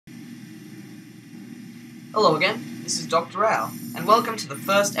Hello again, this is Dr. Al, and welcome to the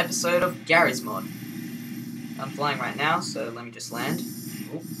first episode of Gmod. I'm flying right now, so let me just land.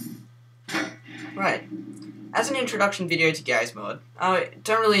 Oop. Right. As an introduction video to Gmod, I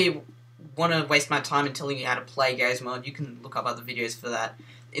don't really want to waste my time in telling you how to play Gmod. You can look up other videos for that.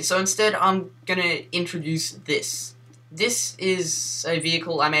 So instead, I'm going to introduce this. This is a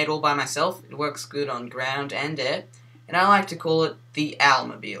vehicle I made all by myself. It works good on ground and air, and I like to call it the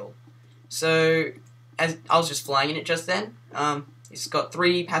Almobile. So, as I was just flying in it just then. It's got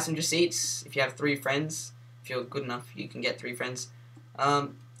 3 passenger seats. If you have 3 friends, if you're good enough, you can get 3 friends.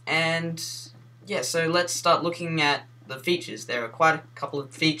 And yeah, so let's start looking at the features. There are quite a couple of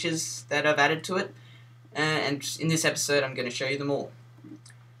features that I've added to it, and in this episode I'm going to show you them all.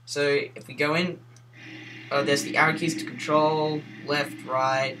 So if we go in, there's the arrow keys to control, left,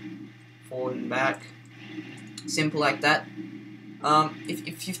 right, forward and back. Simple like that.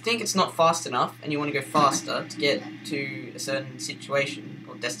 If you think it's not fast enough and you want to go faster to get to a certain situation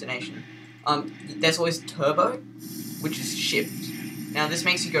or destination, there's always turbo, which is shift. Now this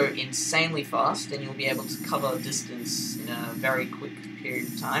makes you go insanely fast and you'll be able to cover distance in a very quick period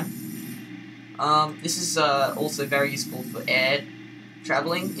of time. This is also very useful for air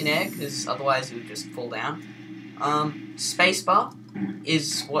traveling in air, because otherwise you would just fall down. Spacebar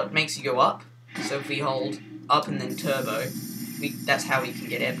is what makes you go up, so if we hold up and then turbo, that's how we can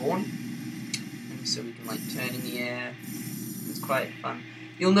get airborne. And so we can like turn in the air. It's quite fun.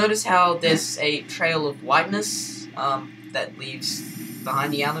 You'll notice how there's a trail of whiteness that leaves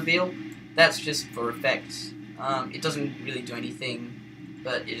behind the Almobile. That's just for effect. It doesn't really do anything,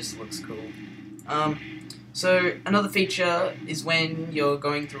 but it just looks cool. So another feature is when you're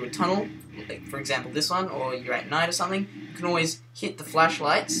going through a tunnel, like for example this one, or you're at night or something, you can always hit the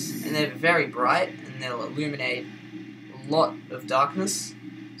flashlights, and they're very bright, and they'll illuminate a lot of darkness,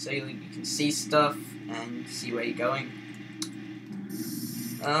 so you can see stuff and see where you're going.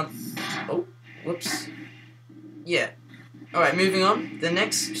 Oh, whoops. Yeah. Alright, moving on. The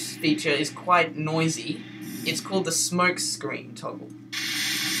next feature is quite noisy. It's called the smoke screen toggle.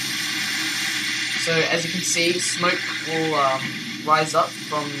 So as you can see, smoke will rise up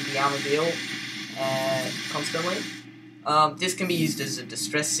from the Almobile constantly. This can be used as a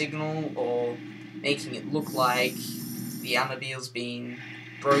distress signal, or making it look like the Almobile's been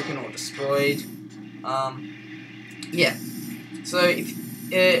broken or destroyed. Yeah. So if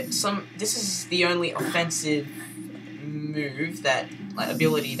this is the only offensive move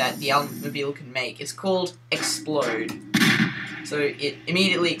ability that the Almobile can make. It's called Explode. So it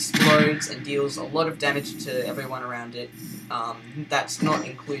immediately explodes and deals a lot of damage to everyone around it. That's not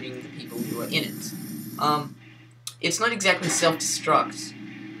including the people who are in it. It's not exactly self-destruct.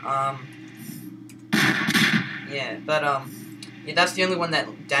 Yeah, that's the only one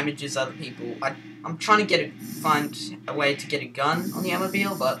that damages other people. I'm trying to find a way to get a gun on the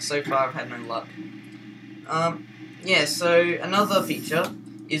Almobile, but so far I've had no luck. Yeah, so another feature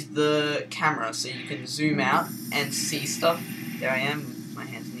is the camera, so you can zoom out and see stuff. There I am, with my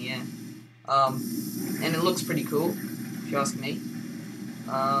hands in the air. And it looks pretty cool, if you ask me.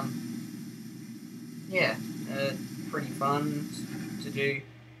 Yeah, pretty fun to do.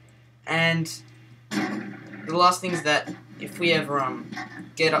 And the last thing is that if we ever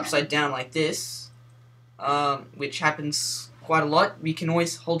get upside down like this, which happens quite a lot, we can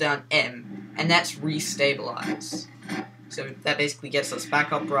always hold down M, and that's restabilize. So that basically gets us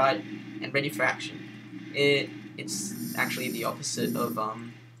back upright and ready for action. It's actually the opposite of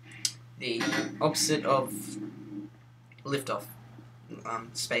liftoff,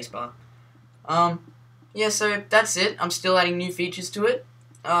 spacebar. Yeah, so that's it. I'm still adding new features to it.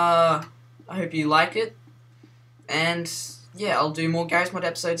 I hope you like it, and yeah, I'll do more Gmod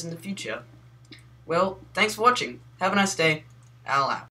episodes in the future. Well, thanks for watching. Have a nice day. Al out.